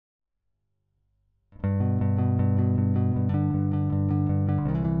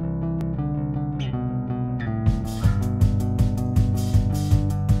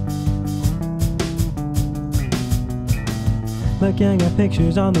Looking at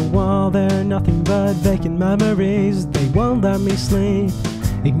pictures on the wall, they're nothing but vacant memories. They won't let me sleep.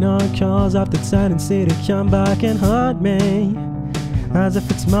 Ignore calls of the tendency to come back and haunt me, as if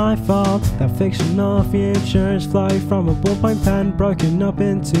it's my fault that fictional futures fly from a ballpoint pen, broken up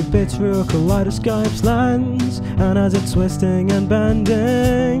into bits through a kaleidoscope's lens. And as it's twisting and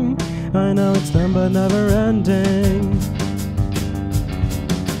bending, I know it's done but never ending.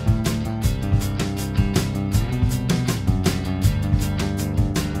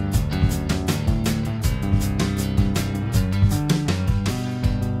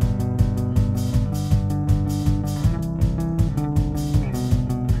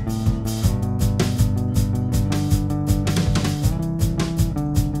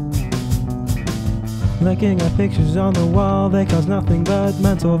 Looking at pictures on the wall, they cause nothing but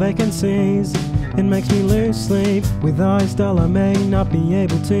mental vacancies. It makes me lose sleep. With eyes dull, I may not be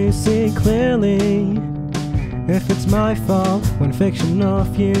able to see clearly. If it's my fault when fictional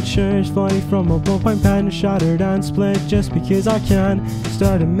futures fly from a ballpoint pen, shattered and split just because I can.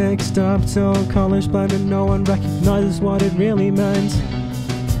 Started mixed up till colors blend and no one recognizes what it really meant.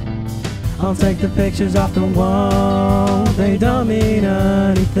 I'll take the pictures off the wall, they don't mean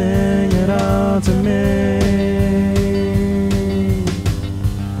anything at all to me.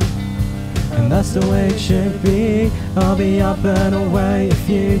 And that's the way it should be. I'll be up and away if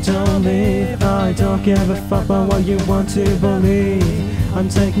you don't leave. I don't give a fuck about what you want to believe. I'm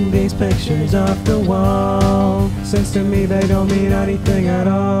taking these pictures off the wall, since to me they don't mean anything at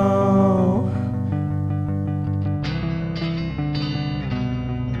all.